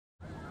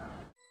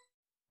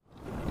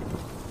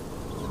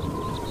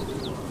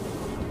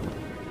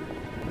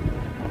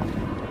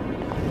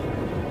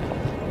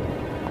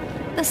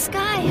the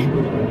sky.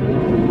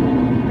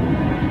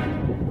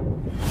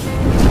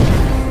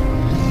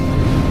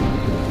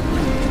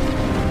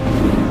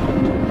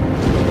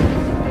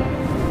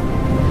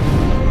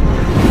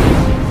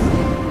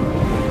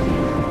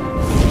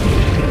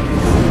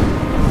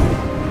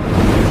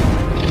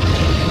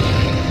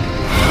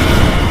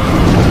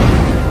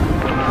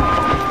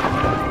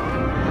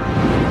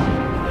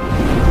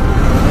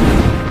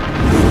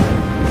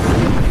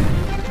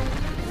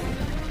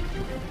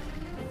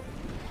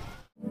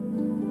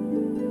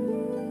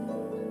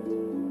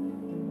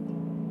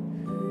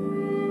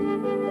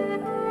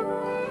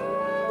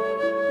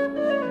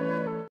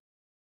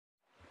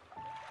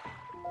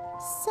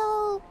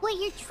 So, what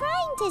you're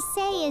trying to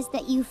say is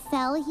that you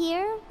fell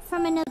here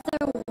from another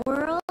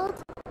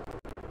world?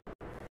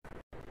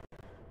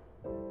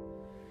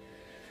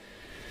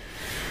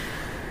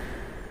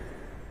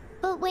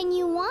 But when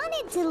you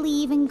wanted to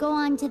leave and go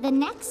on to the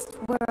next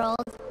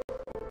world,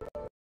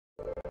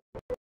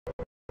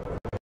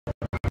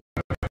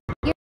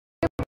 your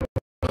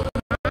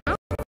path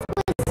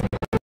was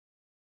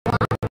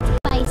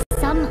blocked by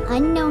some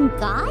unknown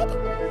god?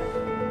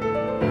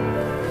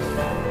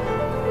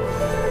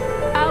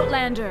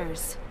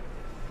 Outlanders,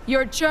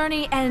 your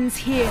journey ends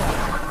here.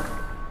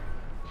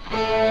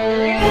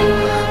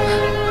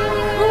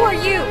 Who are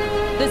you?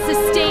 The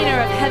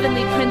sustainer of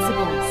heavenly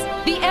principles.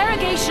 The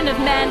arrogation of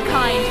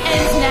mankind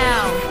ends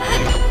now.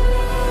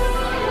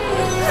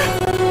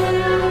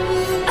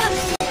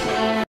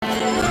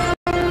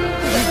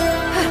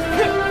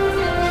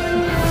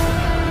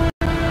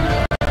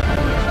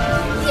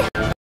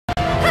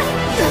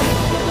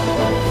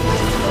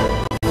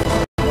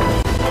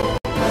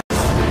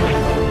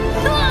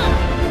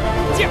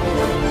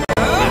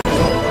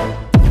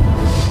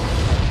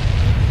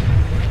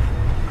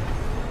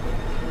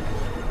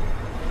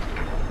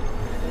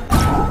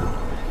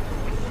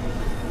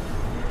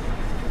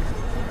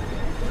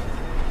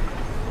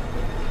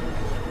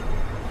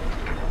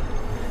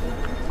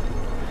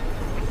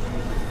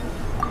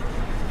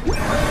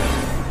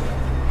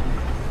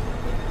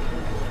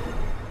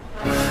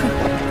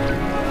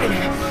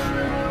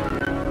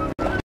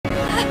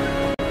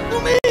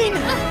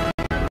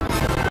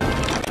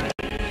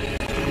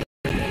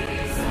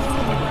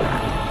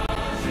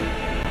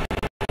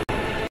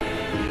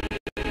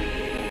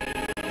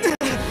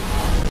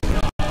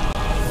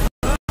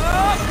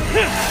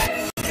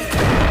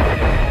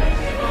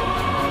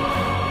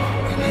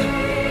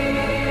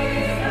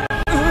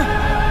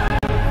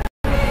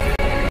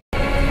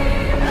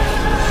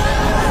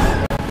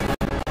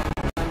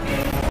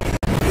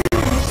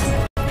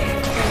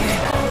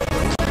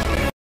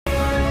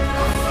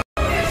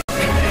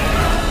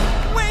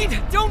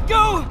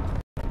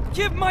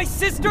 Give my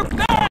sister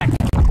back!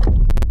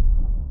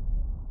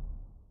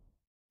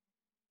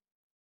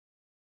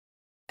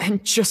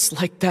 And just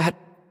like that,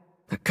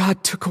 the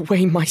god took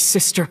away my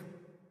sister.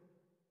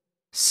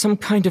 Some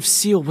kind of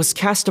seal was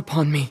cast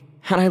upon me,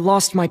 and I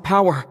lost my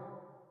power.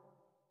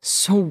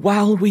 So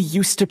while we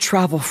used to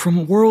travel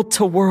from world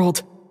to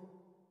world,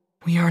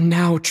 we are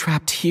now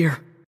trapped here.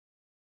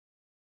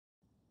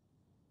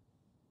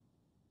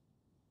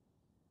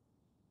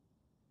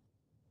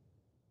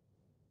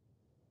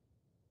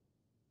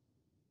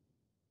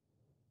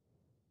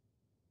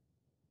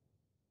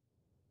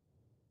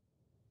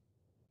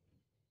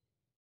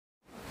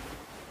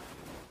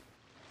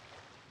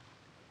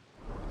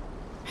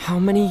 How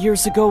many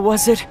years ago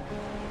was it?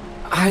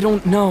 I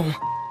don't know.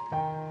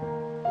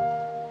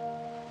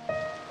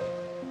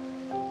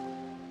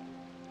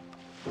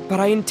 But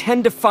I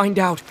intend to find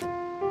out.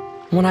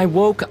 When I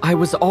woke, I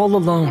was all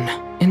alone,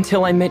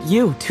 until I met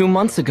you 2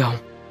 months ago.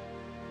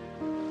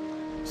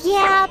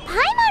 Yeah,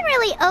 Paimon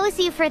really owes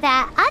you for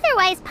that.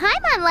 Otherwise,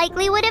 Paimon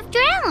likely would have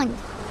drowned.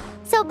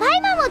 So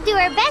Paimon will do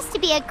her best to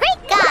be a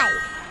great guide.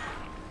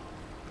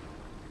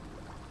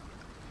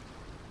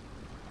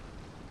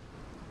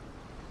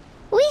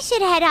 We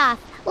should head off.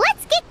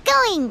 Let's get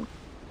going!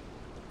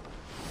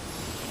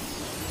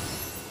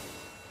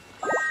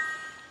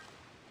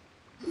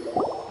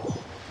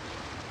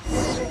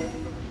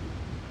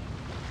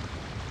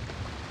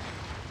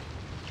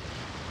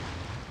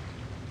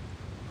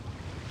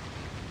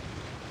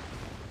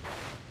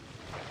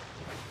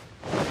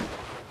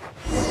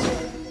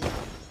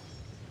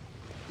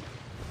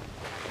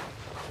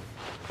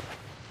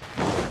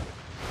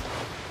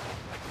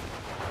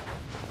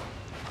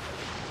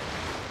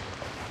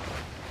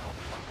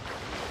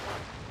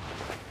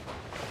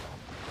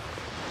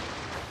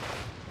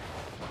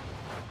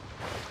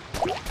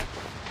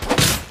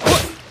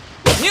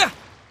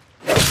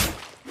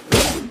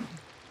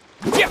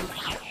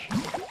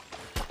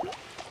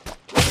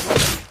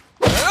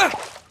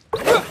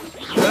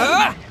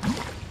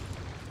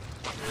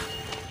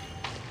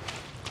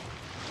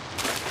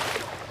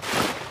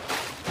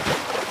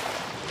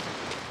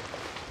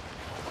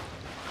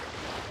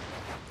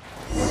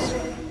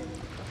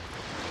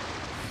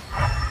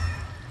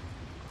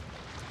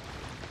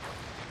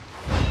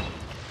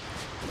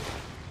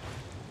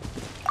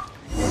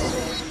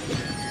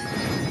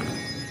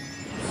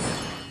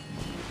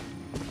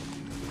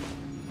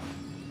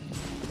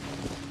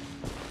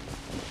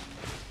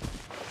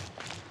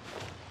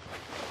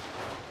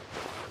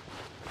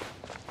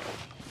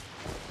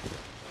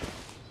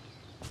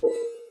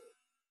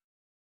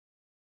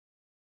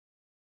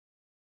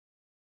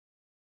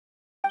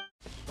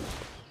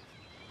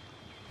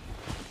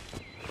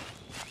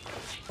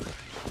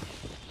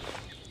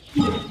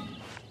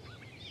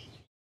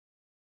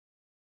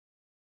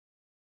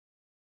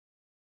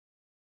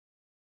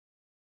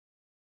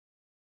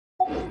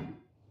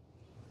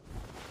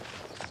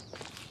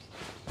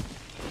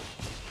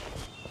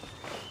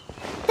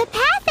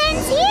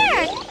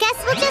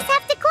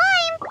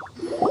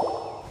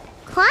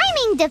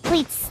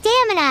 depletes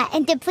stamina,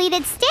 and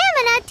depleted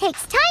stamina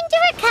takes time to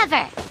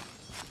recover.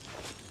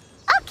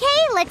 Okay,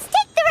 let's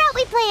take the route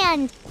we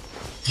planned.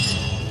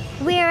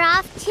 We're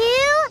off to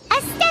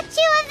a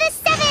Statue of the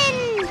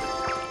Seven!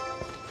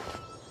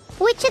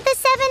 Which of the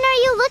seven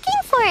are you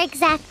looking for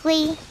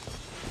exactly?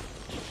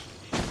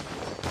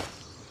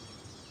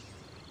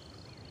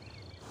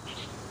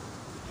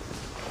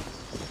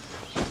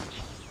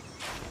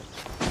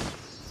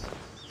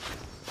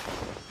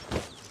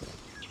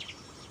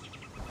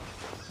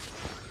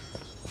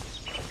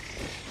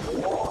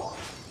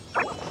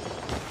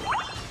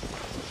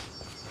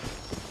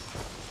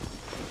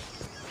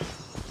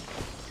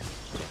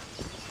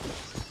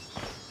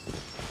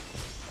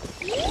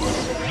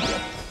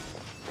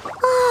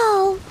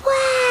 Oh,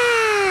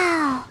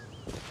 wow!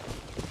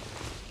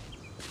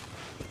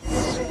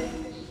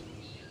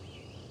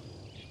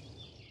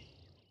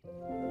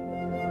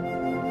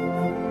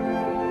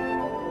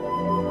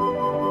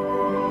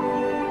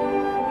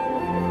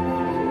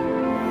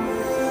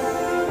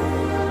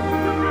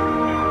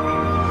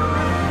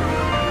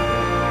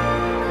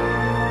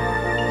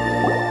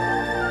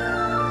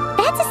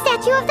 That's a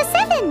statue of the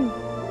Seven!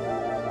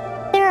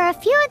 There are a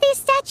few of these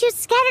statues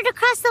scattered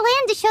across the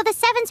land to show the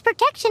Seven's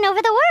protection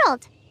over the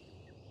world.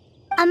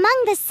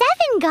 Among the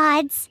seven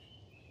gods,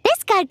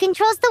 this god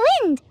controls the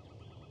wind.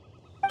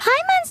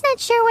 Paimon's not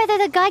sure whether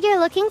the god you're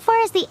looking for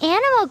is the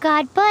animal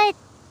god, but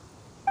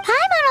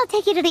Paimon will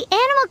take you to the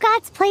animal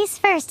god's place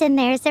first, and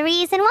there's the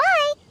reason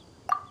why.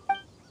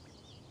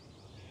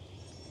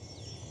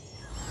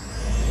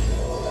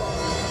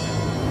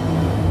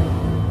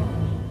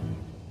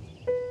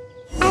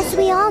 As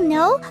we all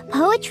know,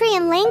 poetry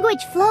and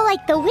language flow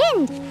like the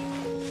wind.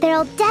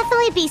 There'll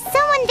definitely be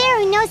someone there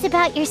who knows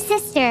about your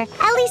sister.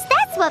 At least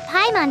that's what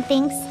Paimon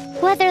thinks.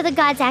 Whether the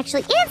gods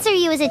actually answer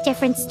you is a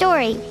different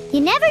story. You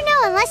never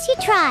know unless you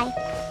try.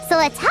 So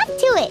let's hop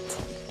to it.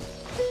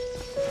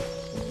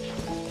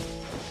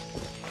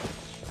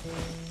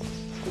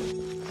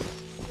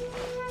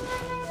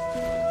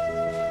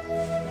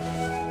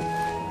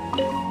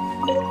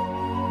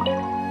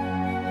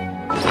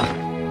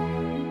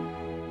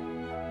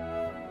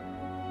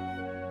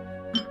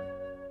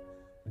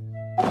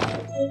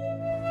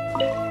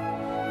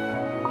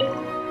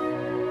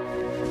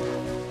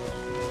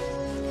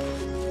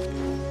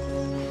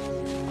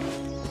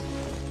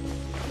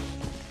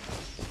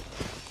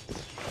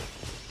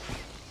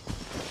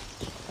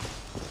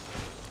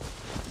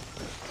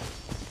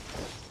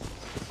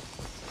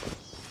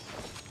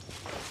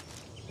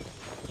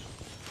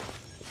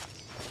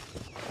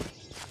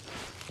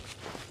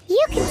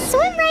 You can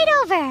swim right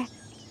over.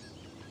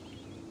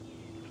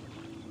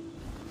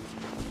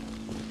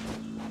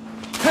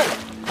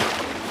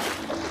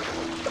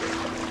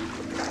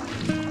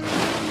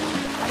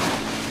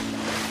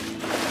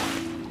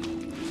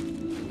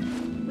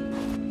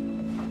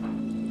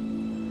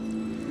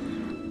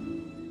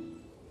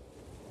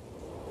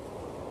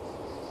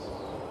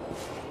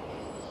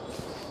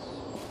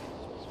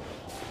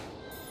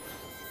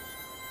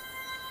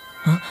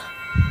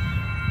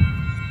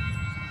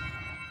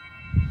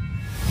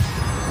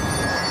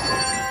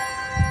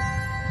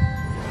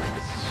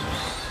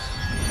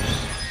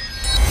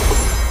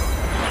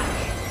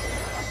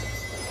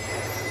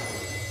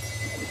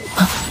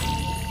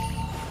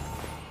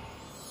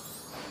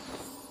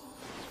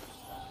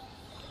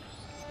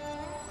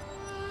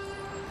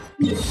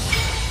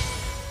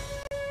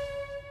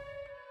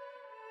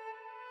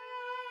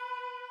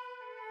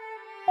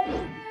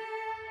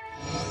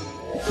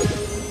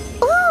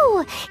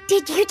 Ooh,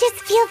 did you just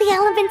feel the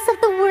elements of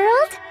the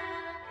world?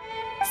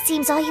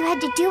 Seems all you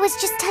had to do was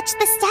just touch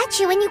the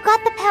statue and you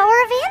got the power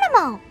of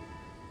Animo.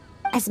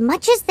 As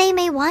much as they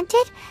may want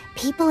it,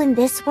 people in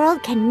this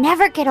world can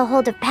never get a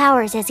hold of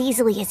powers as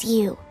easily as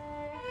you.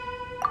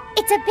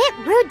 It's a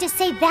bit rude to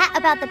say that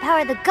about the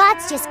power the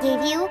gods just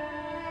gave you.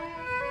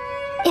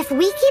 If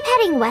we keep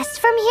heading west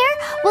from here,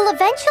 we'll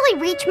eventually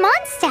reach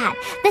Mondstadt,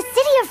 the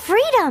city of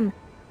freedom.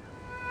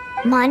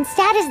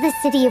 Mondstadt is the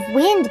city of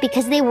wind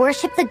because they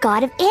worship the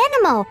god of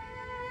Animo.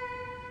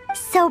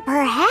 So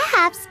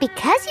perhaps,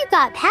 because you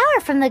got power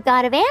from the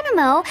god of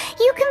Animo,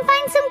 you can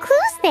find some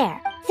clues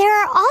there.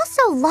 There are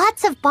also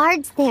lots of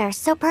bards there,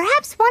 so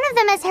perhaps one of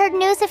them has heard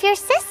news of your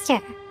sister.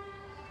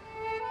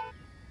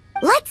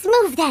 Let's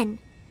move then.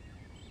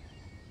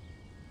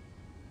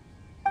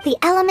 The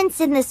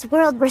elements in this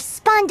world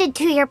responded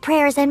to your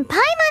prayers, and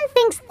Paimon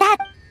thinks that...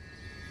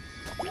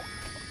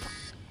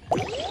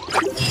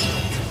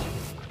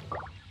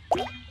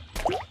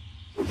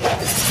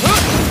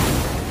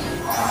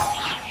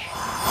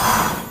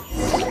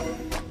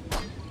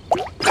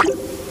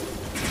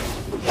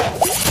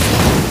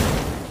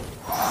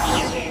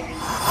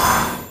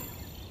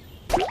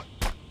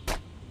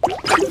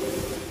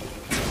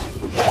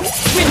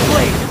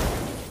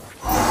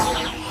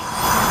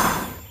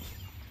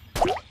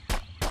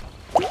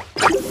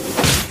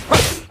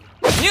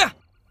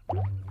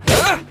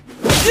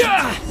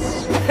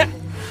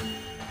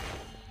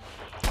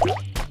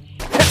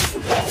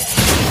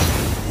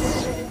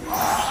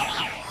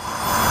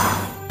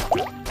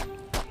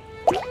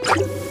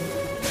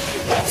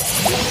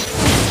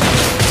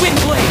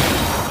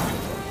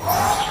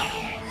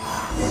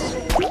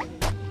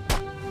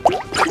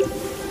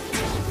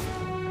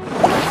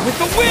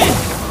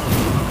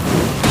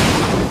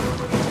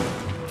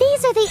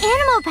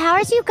 animal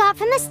powers you got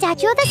from the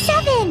Statue of the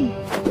Seven.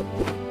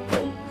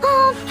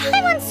 Oh,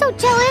 Paimon's so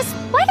jealous.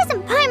 Why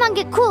doesn't Paimon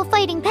get cool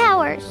fighting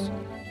powers?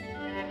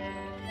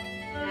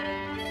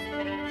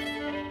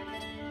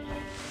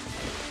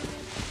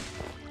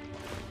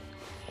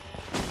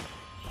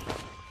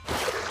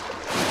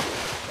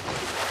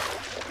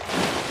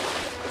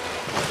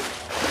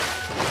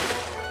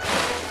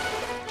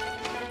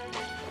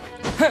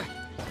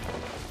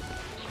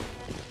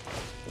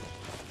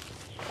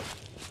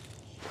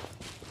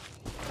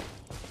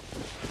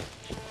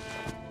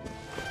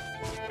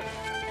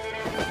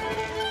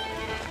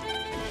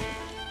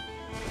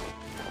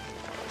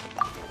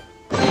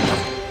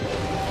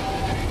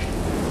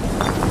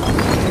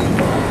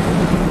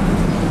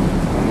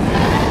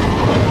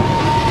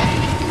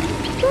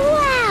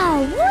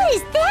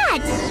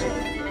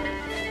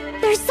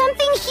 There's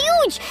something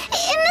huge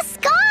in the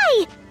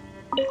sky!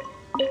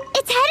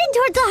 It's headed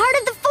towards the heart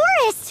of the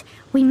forest!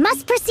 We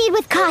must proceed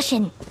with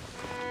caution.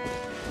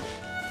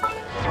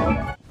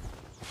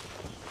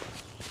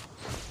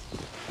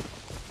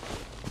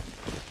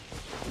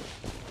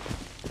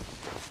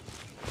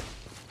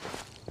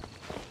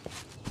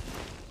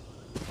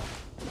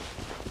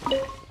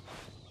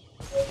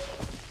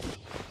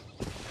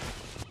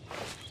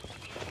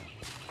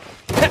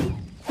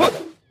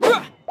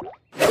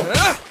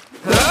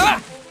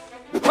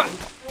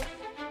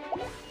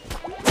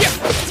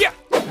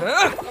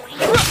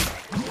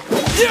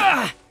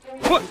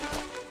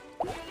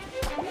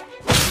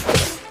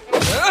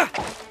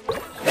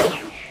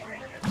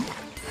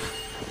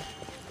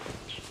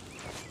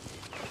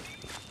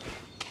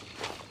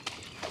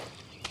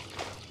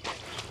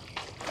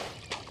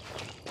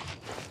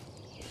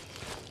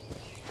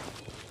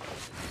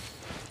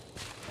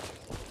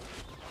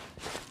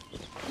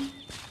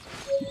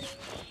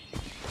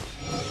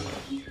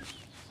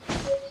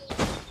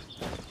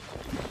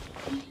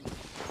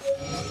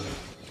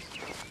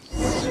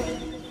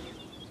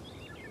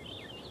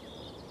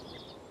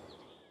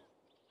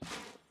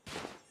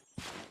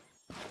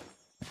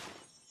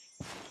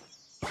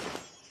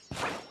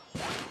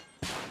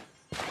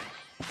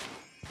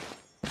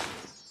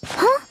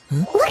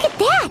 Look at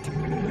that!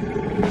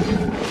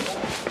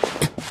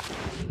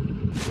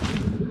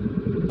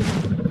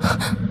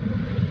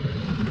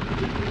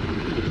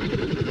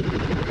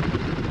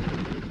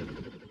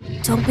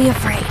 Don't be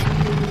afraid.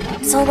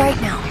 It's all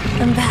right now.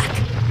 I'm back.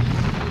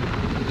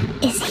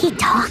 Is he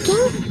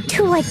talking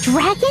to a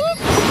dragon?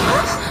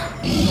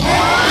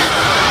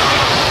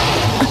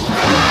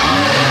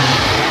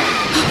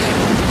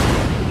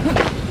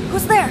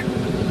 Who's there?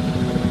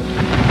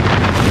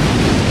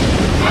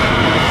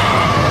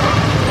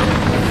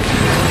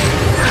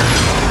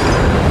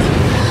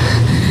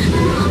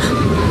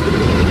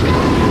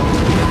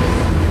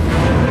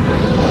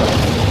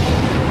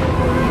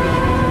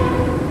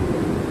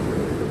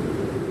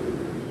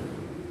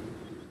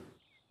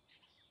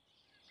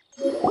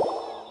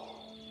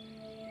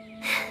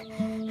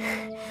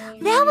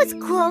 That was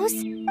close.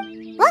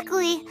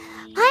 Luckily,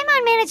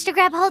 Paimon managed to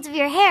grab hold of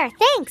your hair.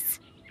 Thanks.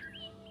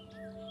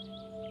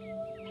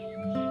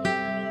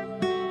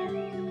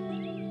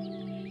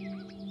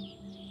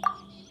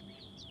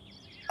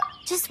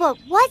 Just what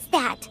was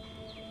that?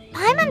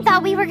 Paimon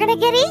thought we were gonna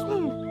get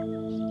eaten.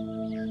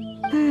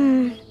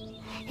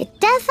 It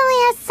definitely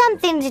has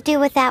something to do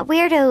with that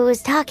weirdo who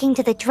was talking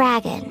to the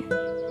dragon.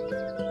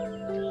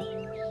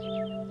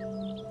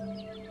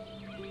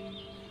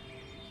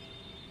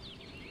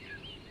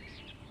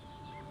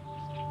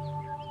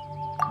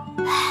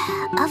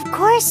 Of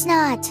course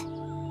not.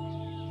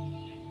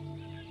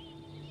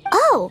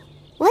 Oh,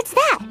 what's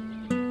that?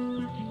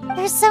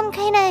 There's some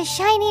kind of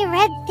shiny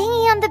red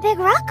thingy on the big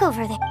rock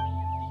over there.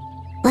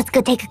 Let's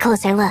go take a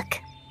closer look.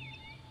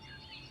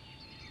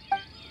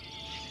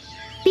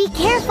 Be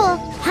careful!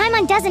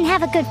 Paimon doesn't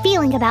have a good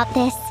feeling about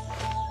this.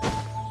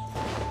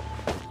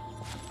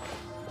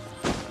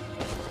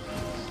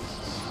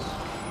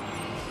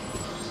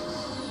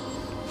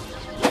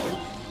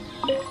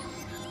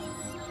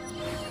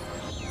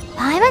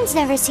 Paimon's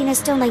never seen a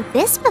stone like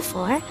this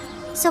before,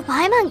 so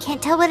Paimon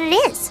can't tell what it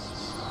is.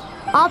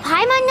 All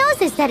Paimon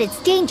knows is that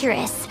it's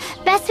dangerous.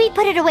 Best we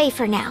put it away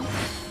for now.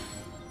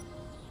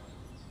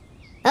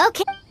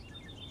 Okay.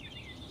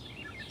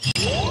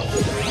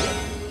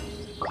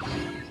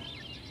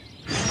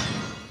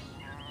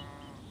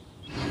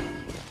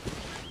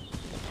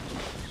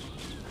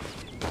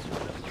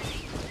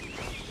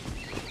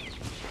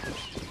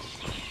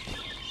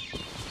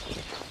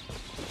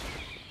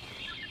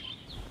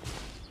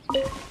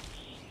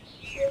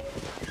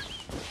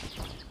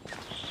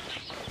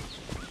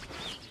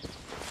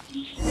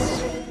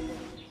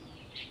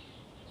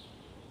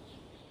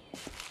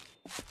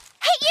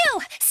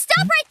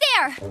 Stop right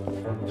there!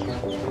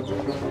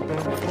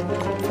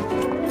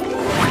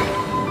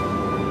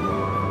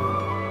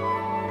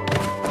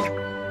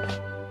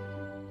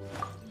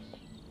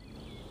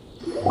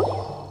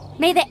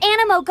 May the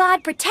Animo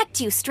God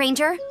protect you,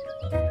 stranger.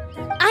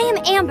 I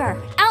am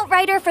Amber,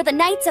 outrider for the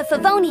Knights of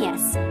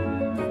Favonius.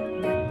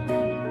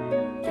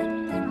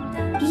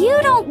 You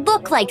don't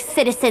look like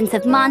citizens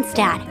of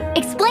Mondstadt.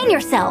 Explain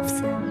yourselves.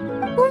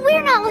 Well,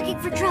 we're not looking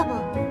for trouble.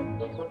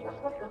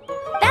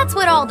 That's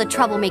what all the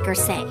troublemakers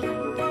say.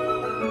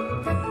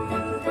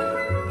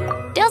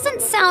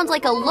 Doesn't sound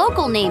like a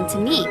local name to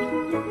me.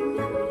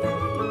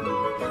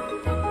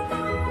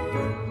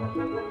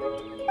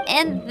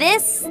 And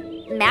this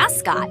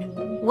mascot,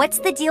 what's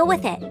the deal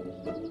with it?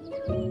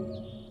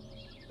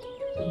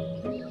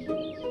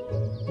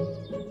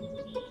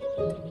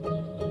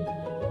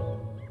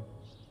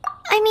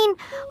 I mean,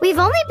 we've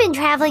only been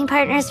traveling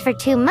partners for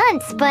 2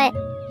 months, but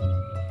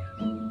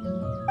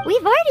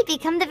we've already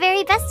become the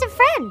very best of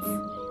friends.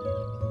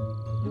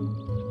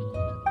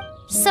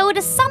 So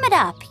to sum it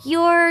up,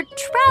 you're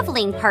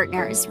traveling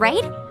partners,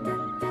 right?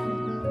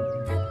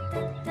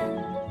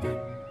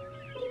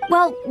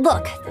 Well,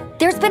 look,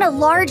 there's been a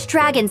large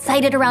dragon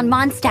sighted around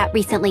Mondstadt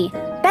recently.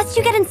 Best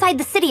you get inside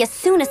the city as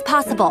soon as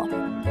possible.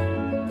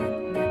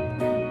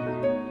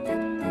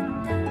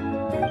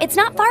 It's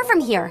not far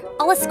from here.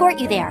 I'll escort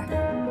you there.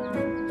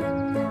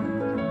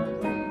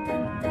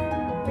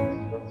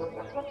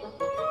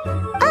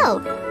 Oh,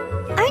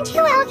 aren't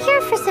you out here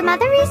for some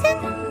other reason?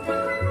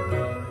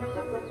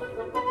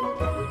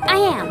 I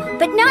am,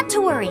 but not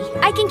to worry.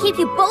 I can keep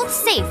you both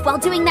safe while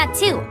doing that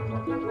too.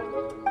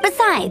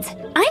 Besides,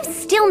 I'm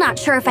still not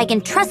sure if I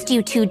can trust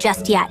you two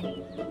just yet.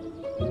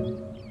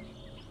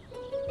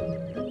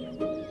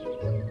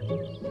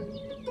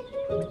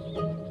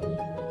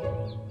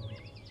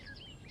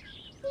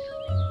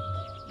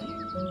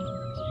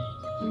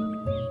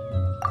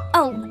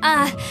 Oh,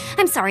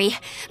 I'm sorry.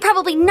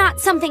 Probably not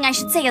something I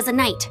should say as a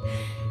knight.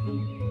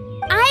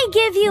 I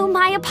give you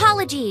my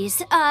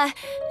apologies.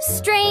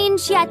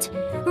 Strange yet...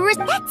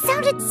 That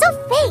sounded so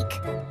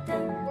fake!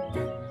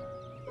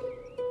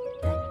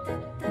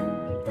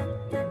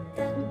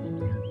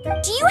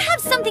 Do you have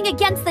something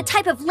against the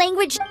type of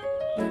language...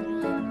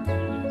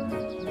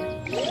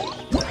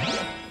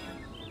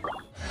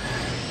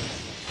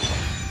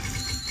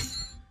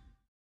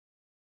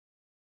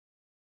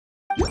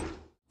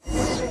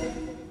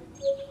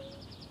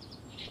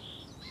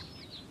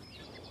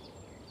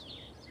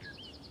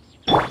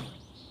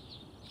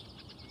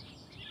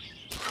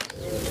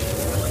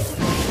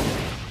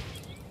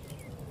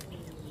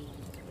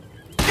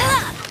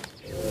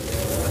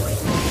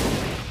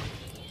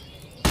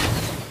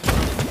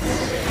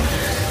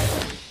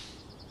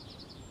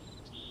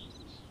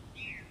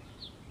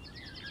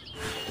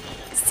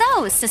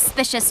 So,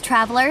 suspicious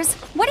travelers,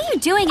 what are you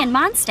doing in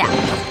Mondstadt?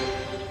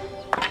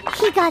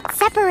 He got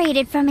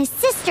separated from his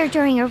sister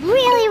during a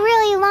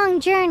really long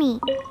journey.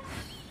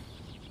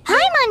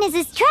 Paimon is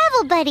his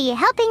travel buddy,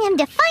 helping him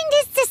to find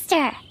his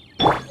sister.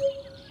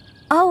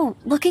 Oh,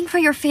 looking for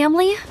your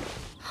family?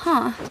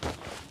 Huh.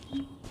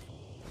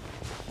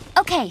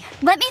 Okay,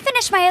 let me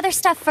finish my other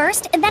stuff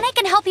first, and then I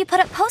can help you put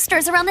up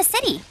posters around the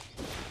city.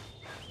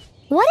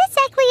 What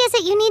exactly is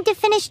it you need to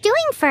finish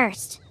doing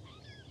first?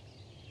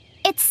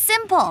 It's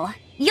simple.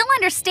 You'll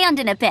understand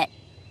in a bit.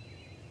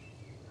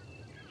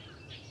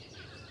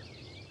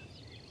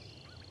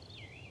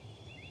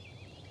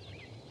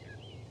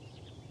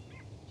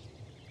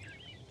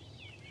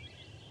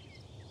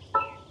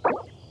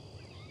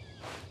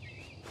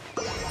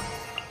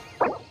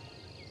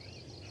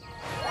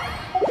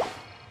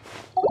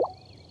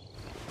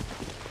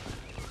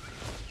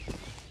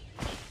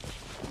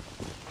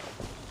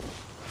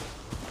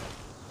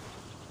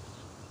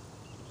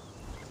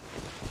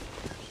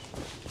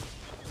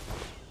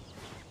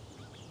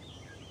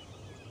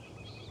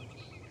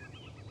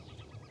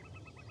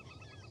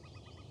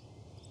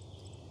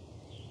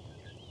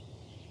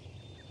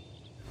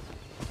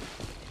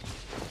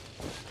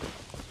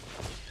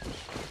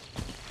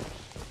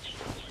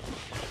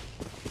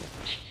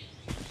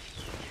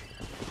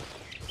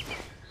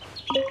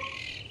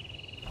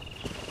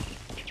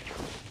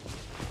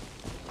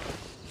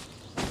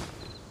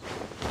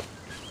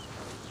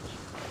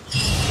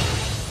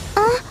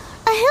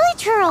 A hilly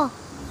churl.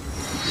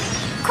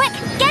 Quick,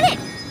 get it!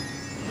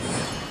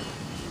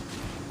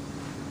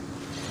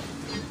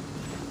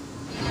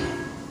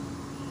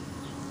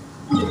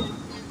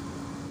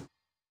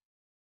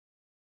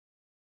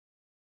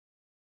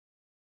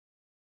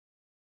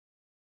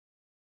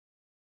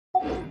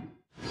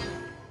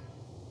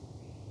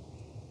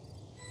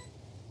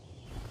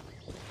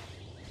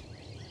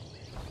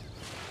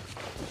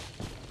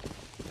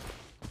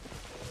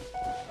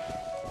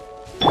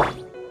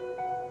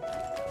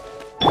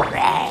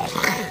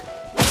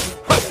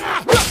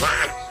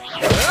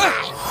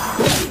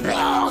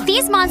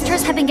 These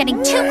monsters have been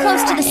getting too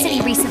close to the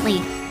city recently.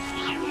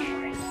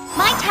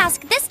 My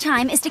task this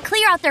time is to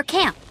clear out their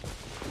camp.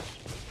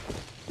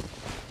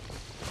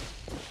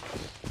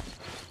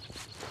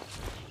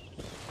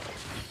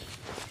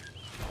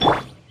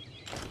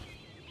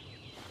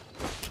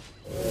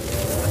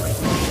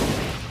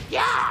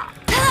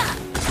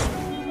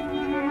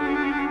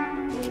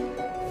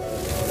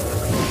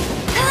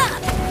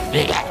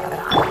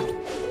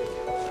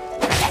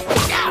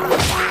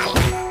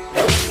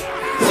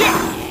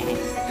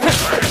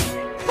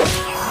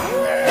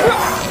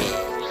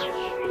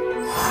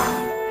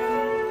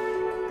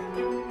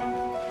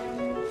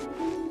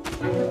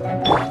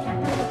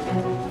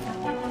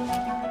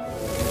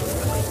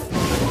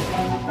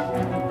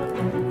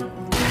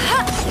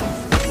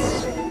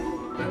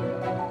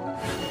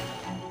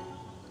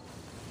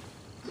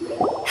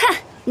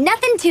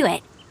 Nothing to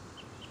it.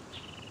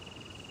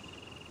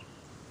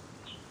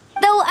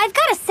 Though I've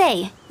gotta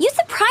say, you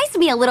surprised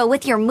me a little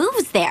with your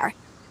moves there.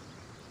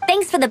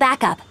 Thanks for the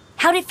backup.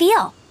 How'd it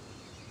feel?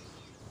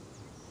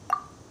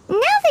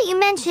 Now that you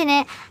mention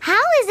it,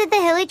 how is it the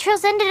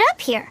Hilichurls ended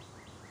up here?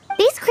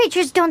 These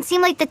creatures don't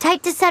seem like the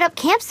type to set up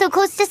camp so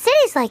close to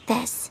cities like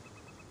this.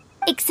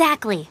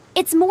 Exactly.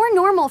 It's more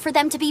normal for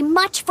them to be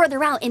much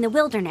further out in the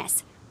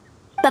wilderness.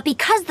 But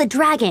because the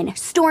dragon,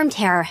 Storm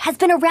Terror, has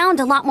been around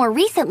a lot more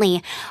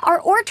recently,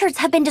 our orchards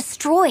have been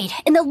destroyed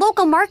and the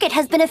local market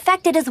has been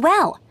affected as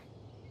well.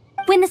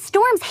 When the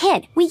storms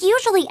hit, we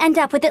usually end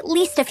up with at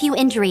least a few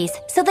injuries,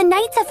 so the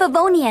Knights of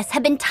Favonius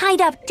have been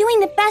tied up doing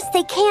the best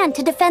they can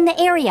to defend the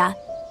area.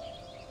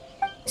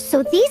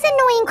 So these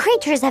annoying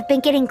creatures have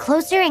been getting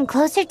closer and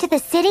closer to the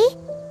city?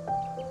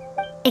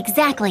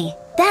 Exactly.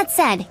 That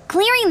said,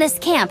 clearing this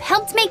camp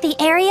helped make the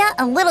area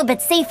a little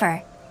bit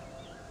safer.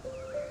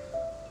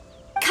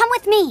 Come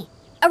with me.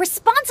 A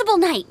responsible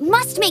knight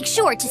must make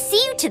sure to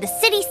see you to the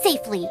city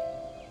safely.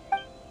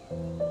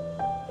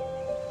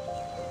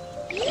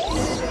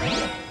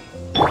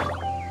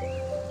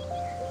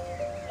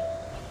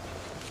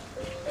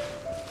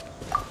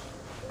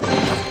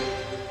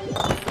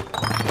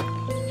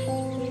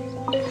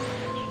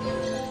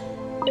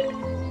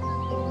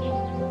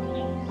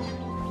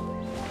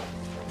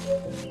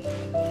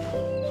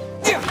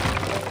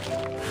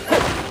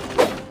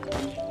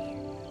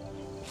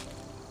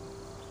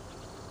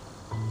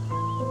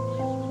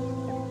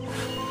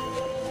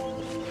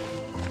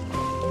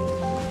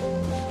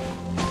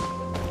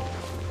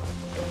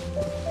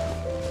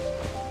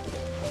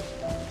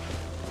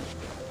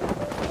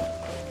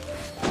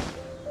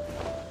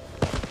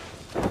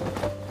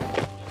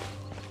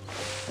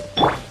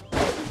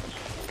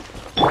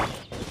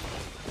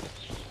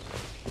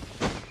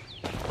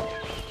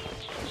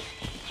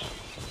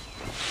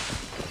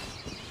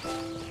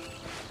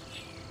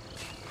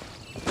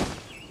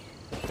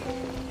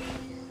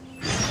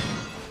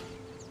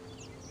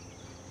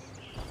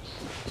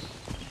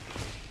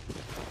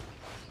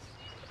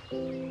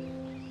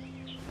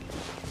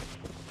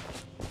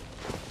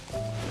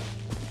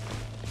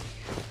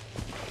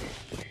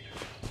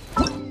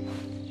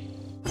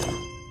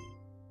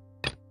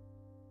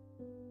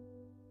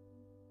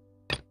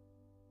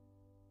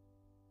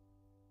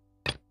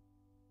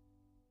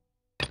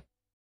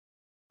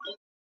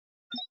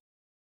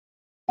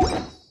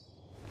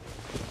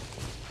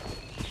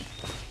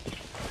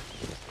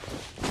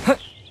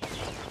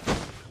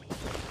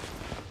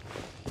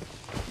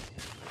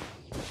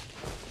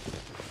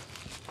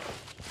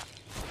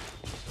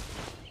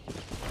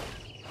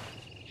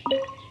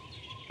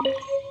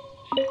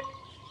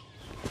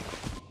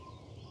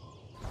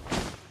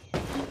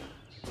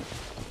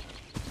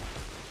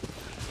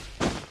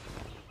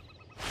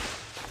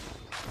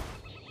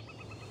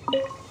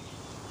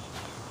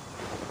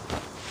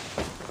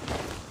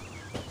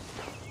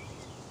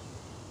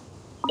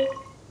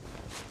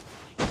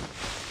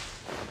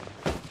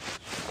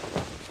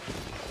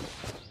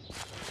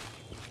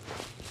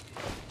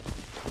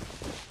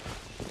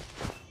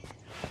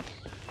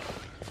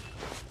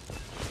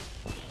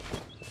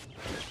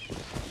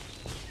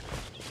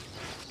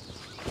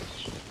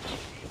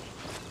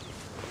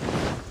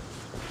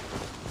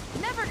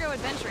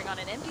 Adventuring on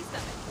an empty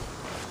stomach.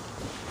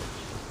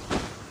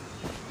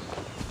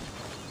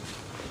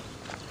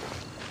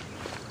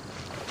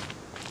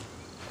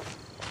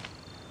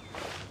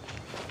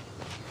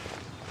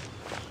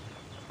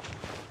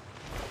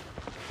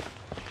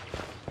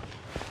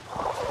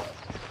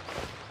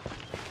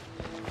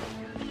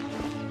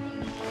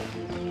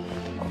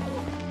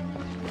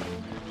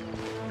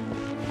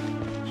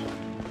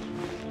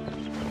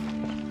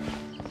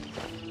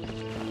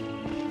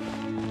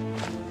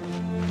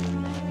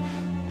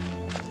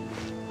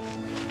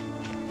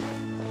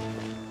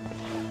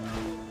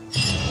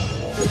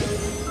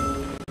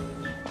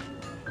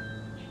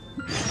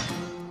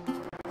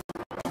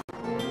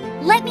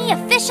 Let me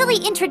officially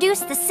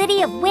introduce the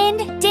city of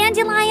wind,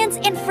 dandelions,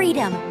 and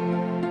freedom.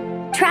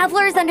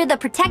 Travelers under the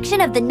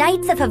protection of the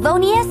Knights of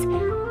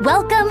Favonius,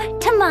 welcome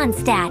to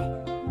Mondstadt.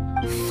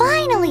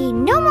 Finally,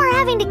 no more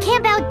having to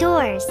camp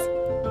outdoors.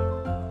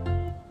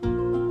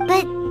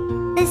 But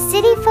the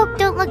city folk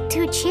don't look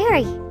too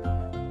cheery.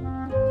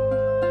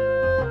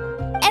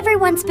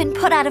 Everyone's been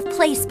put out of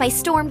place by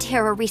Storm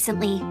Terror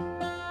recently.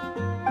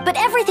 But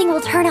everything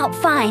will turn out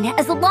fine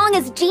as long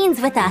as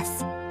Jean's with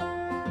us.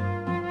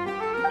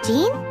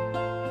 Jean?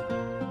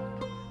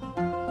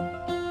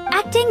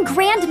 Acting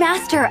Grand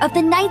Master of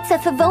the Knights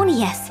of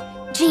Favonius,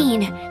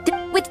 Jean.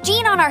 With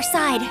Jean on our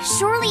side,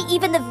 surely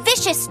even the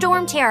vicious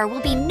Storm Terror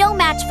will be no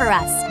match for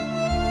us.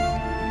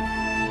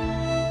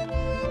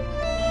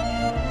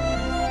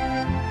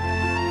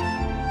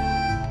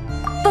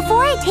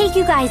 Before I take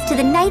you guys to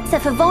the Knights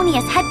of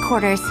Favonius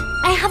headquarters,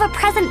 I have a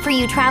present for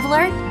you,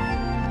 Traveler.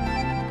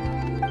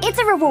 It's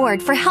a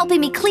reward for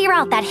helping me clear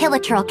out that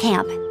Hilichurl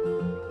camp.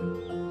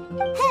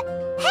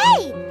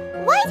 Hey!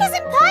 Why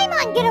doesn't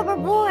Paimon get a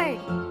reward?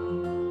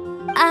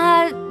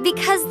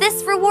 Because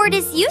this reward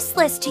is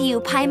useless to you,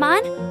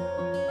 Paimon.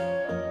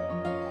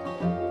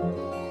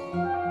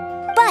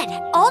 But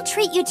I'll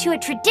treat you to a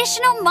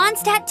traditional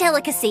Mondstadt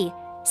delicacy,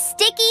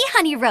 sticky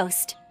honey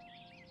roast.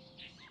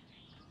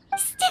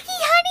 Sticky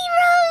honey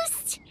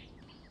roast!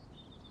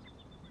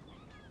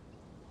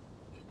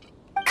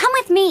 Come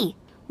with me.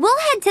 We'll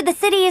head to the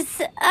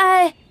city's,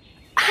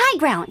 high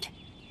ground.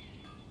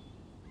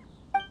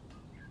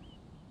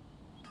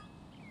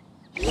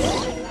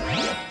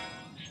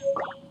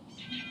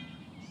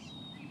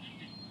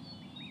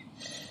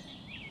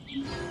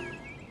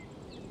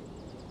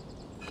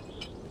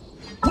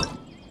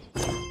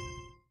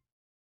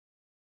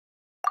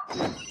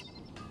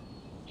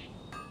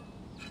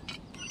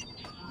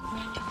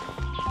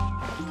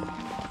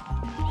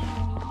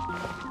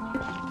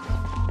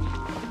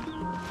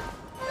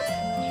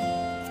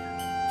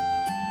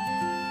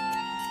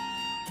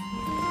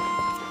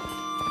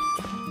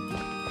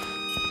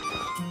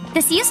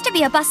 This used to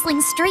be a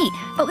bustling street,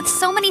 but with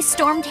so many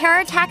storm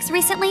terror attacks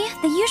recently,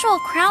 the usual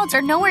crowds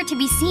are nowhere to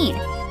be seen.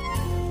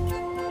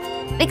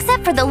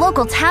 Except for the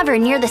local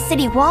tavern near the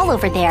city wall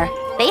over there.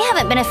 They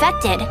haven't been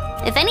affected.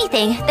 If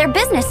anything, their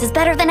business is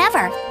better than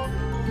ever.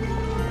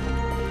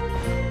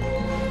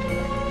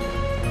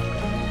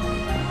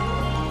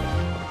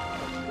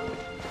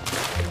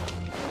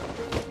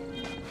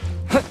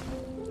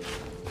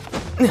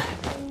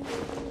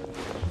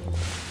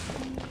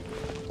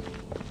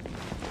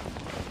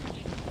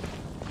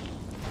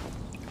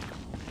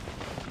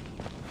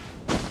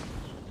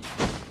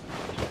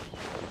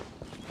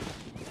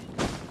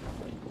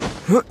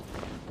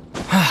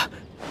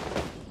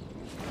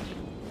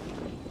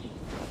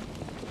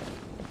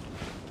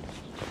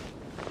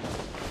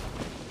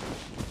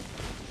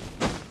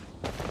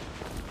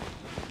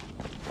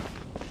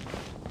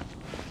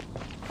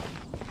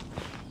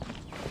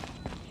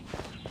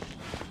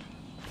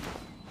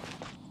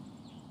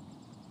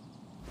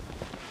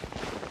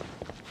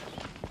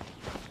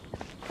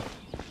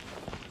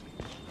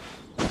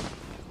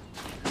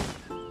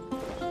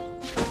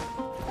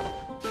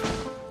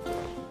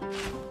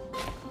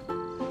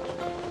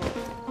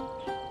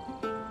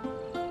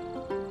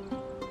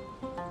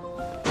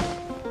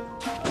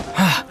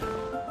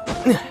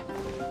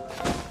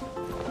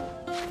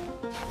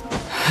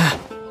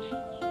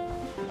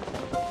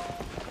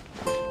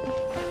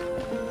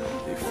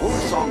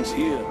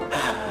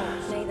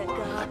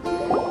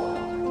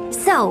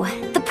 So,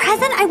 the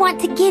present I want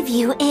to give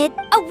you is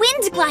a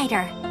wind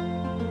glider.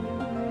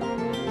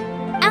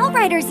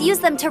 Outriders use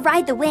them to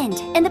ride the wind,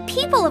 and the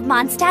people of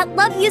Mondstadt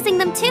love using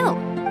them too.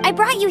 I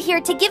brought you here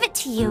to give it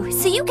to you,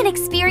 so you can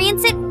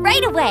experience it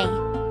right away.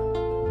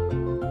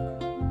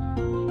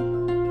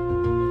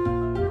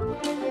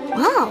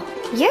 Wow,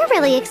 you're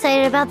really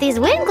excited about these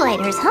wind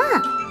gliders,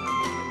 huh?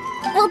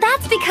 Well,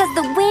 that's because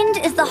the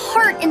wind is the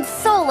heart and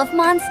soul of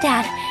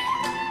Mondstadt.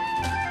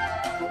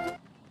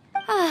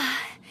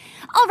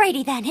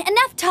 Alrighty then,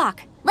 enough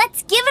talk.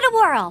 Let's give it a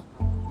whirl.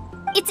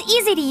 It's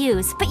easy to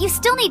use, but you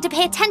still need to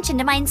pay attention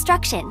to my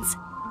instructions.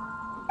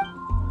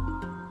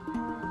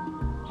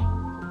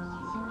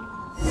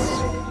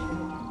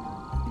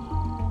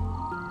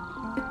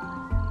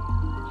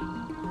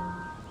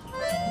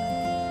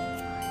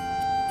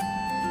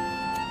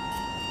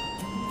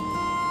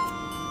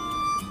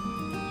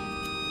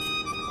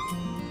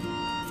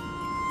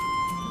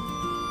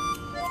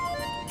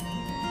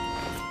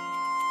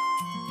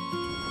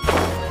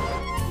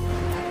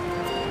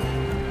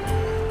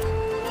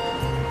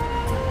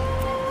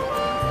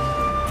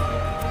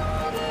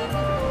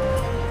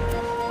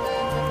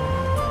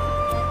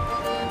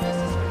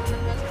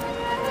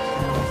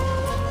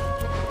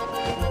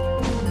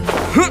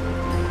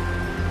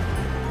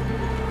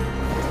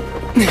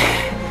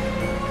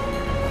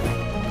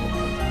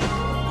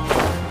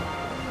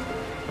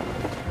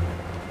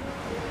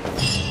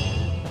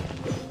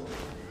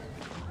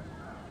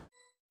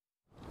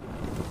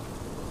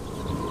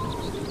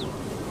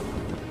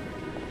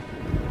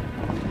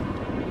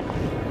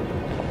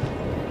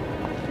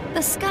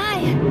 The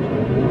sky.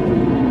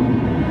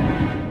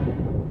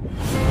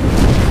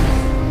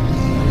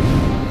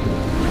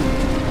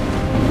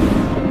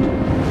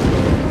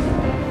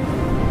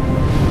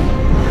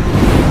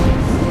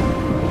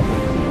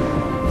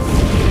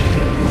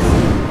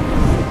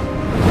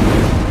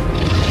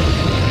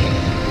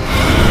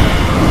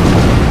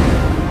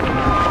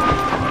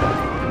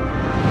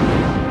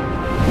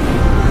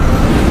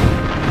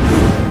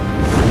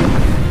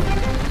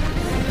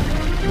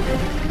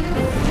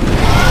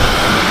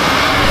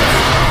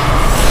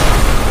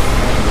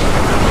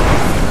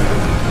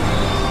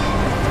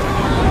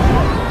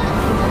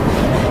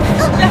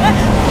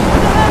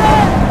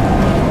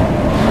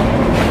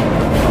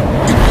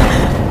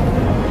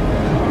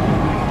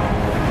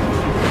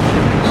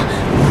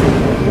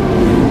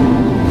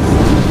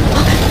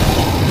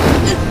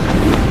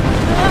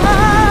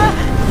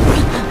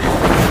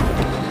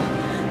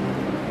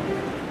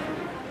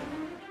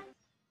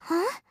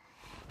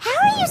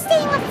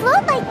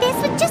 float like this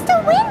with just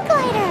a wind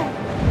glider.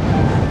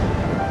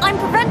 I'm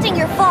preventing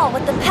your fall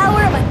with the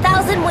power of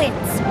 1,000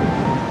 winds.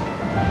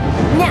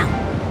 Now,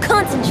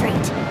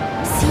 concentrate.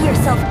 See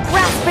yourself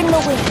grasping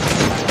the wind.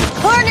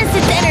 Harness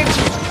its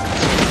energy.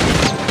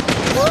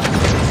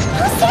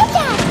 Who said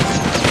that?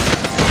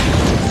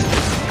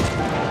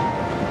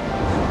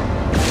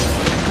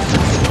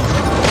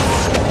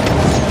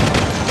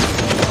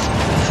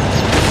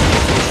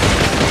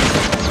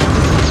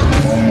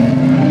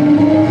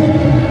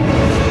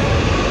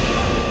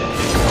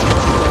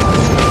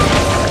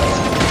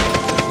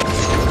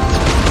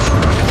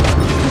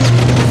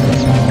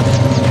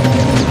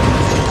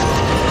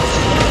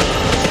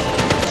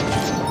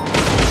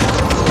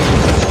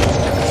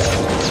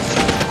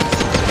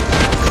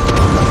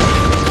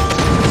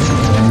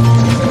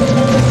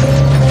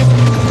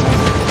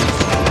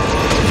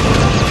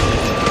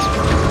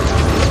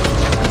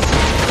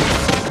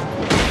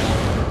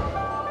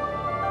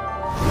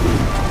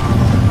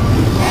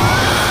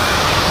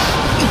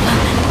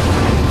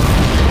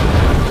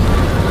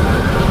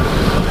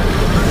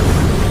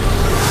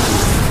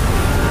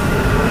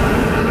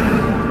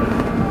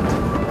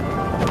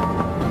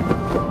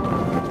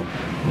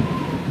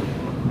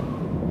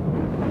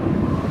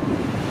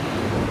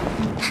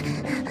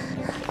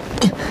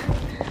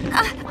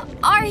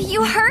 Are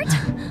you hurt?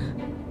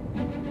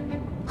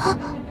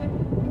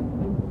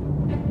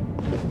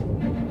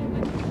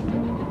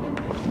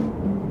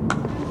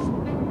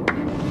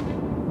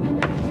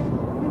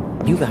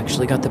 You've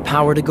actually got the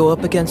power to go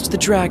up against the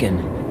dragon.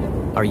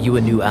 Are you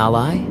a new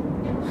ally?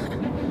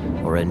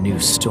 Or a new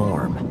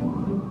storm?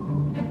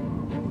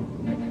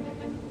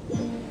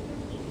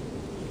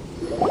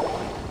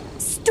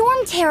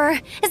 Storm Terror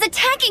is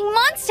attacking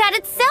Mondstadt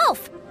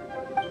itself!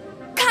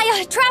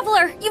 Kaya,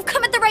 Traveler, you've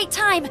come at the right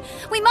time.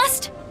 We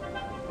must...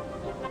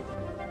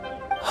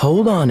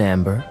 Hold on,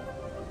 Amber.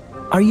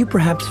 Are you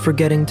perhaps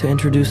forgetting to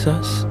introduce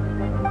us?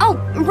 Oh,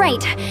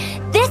 right.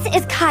 This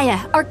is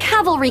Kaya, our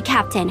cavalry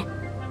captain.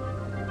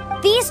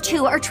 These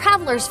two are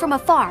travelers from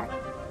afar.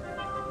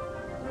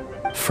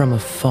 From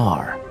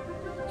afar?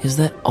 Is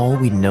that all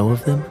we know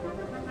of them?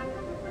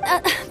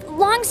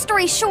 Long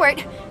story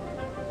short...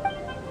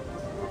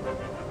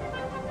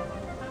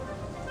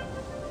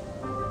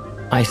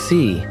 I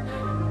see.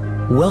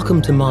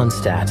 Welcome to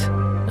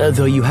Mondstadt.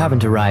 Though you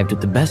haven't arrived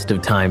at the best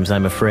of times,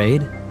 I'm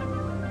afraid.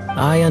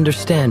 I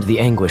understand the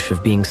anguish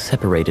of being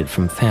separated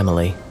from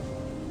family.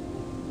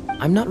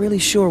 I'm not really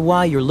sure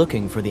why you're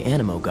looking for the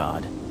Animo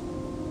God.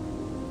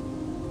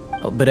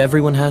 Oh, but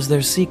everyone has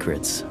their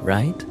secrets,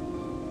 right?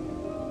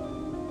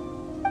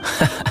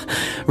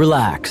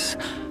 Relax.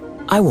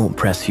 I won't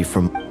press you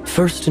from...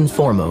 First and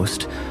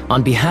foremost,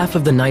 on behalf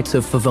of the Knights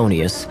of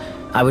Favonius,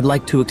 I would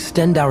like to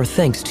extend our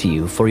thanks to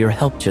you for your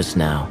help just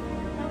now.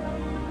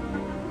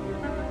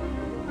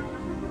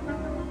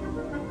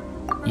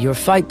 Your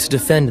fight to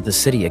defend the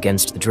city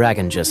against the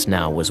dragon just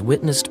now was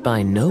witnessed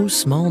by no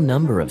small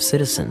number of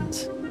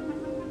citizens.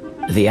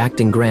 The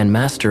acting Grand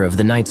Master of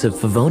the Knights of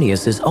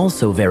Favonius is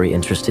also very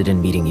interested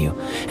in meeting you,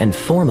 and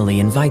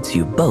formally invites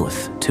you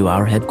both to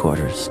our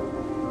headquarters.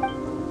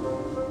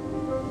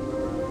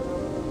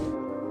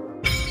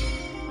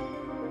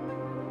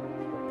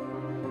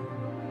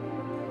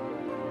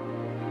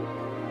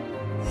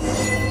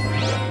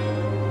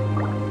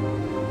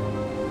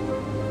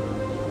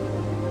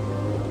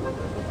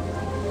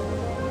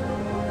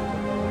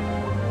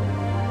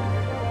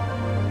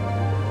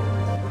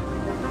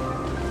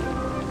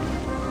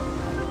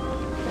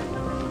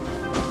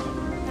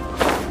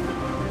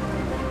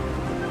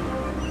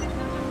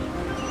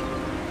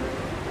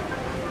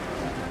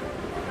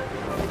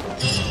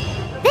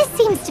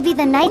 Seems to be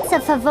the Knights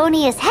of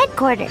Favonius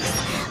headquarters.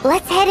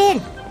 Let's head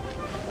in.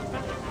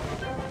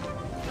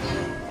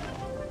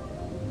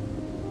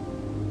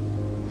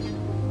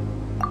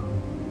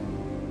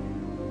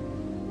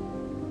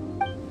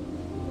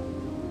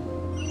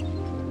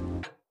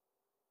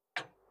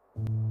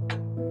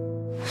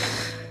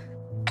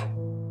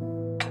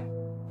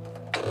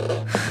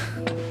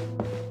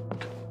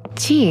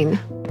 Jean,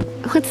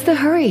 what's the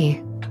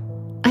hurry?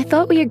 I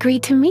thought we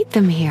agreed to meet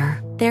them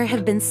here. There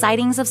have been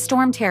sightings of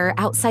storm terror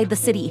outside the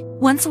city.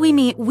 Once we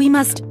meet, we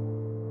must...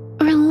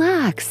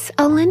 Relax.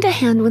 I'll lend a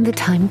hand when the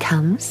time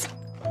comes.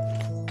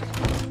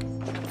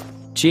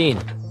 Jean,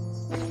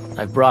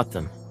 I've brought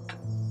them.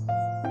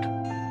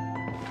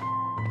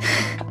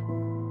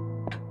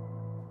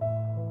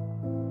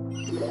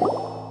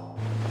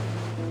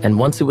 And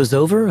once it was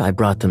over, I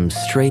brought them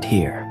straight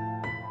here.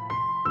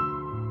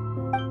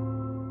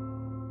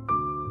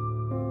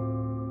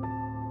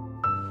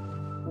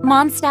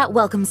 Mondstadt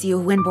welcomes you,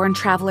 Windborn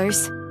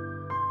travelers.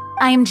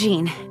 I am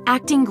Jean,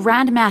 acting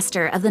Grand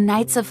Master of the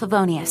Knights of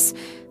Favonius.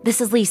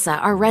 This is Lisa,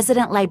 our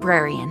resident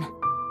librarian.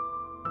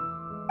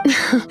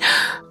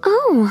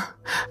 Oh,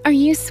 are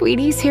you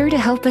sweeties here to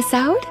help us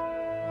out?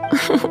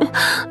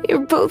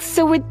 You're both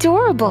so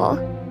adorable.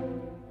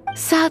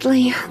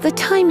 Sadly, the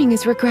timing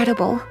is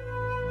regrettable.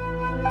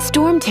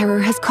 Storm Terror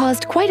has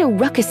caused quite a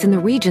ruckus in the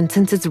region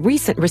since its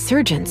recent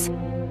resurgence.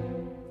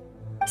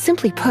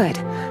 Simply put,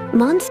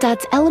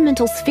 Mondstadt's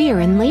elemental sphere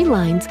and ley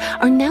lines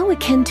are now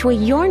akin to a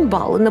yarn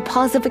ball in the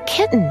paws of a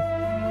kitten.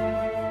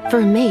 For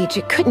a mage,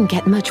 it couldn't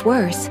get much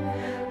worse.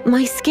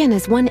 My skin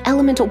is one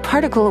elemental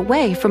particle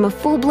away from a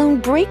full-blown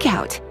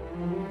breakout.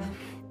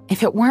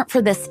 If it weren't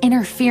for this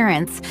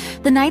interference,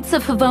 the Knights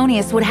of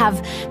Favonius would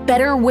have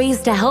better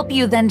ways to help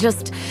you than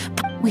just...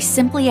 We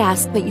simply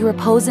ask that you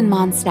repose in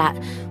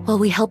Mondstadt while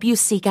we help you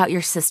seek out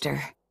your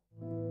sister.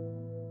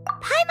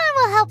 Paimon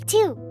will help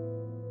too.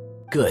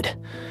 Good.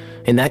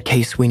 In that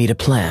case, we need a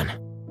plan.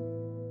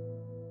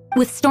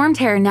 With Storm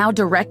Terror now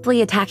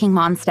directly attacking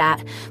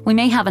Mondstadt, we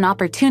may have an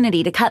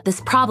opportunity to cut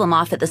this problem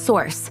off at the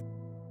source.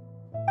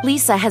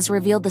 Lisa has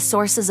revealed the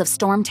sources of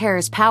Storm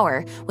Terror's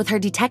power with her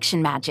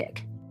detection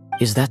magic.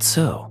 Is that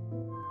so?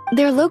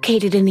 They're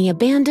located in the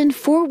abandoned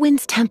Four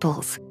Winds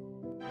temples.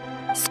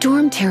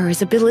 Storm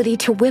Terror's ability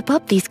to whip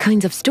up these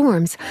kinds of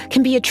storms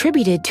can be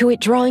attributed to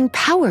it drawing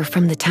power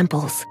from the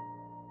temples.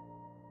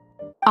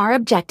 Our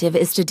objective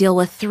is to deal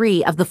with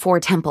 3 of the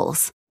 4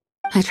 temples.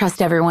 I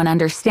trust everyone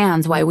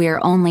understands why we are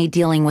only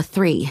dealing with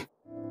 3.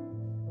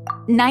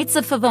 Knights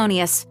of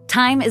Favonius,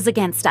 time is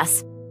against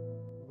us.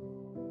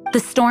 The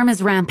storm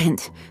is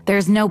rampant.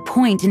 There's no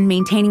point in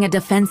maintaining a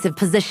defensive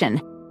position.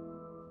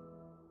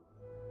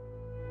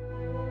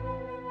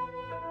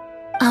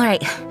 All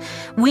right,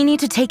 we need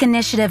to take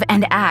initiative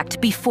and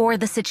act before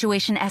the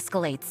situation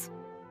escalates.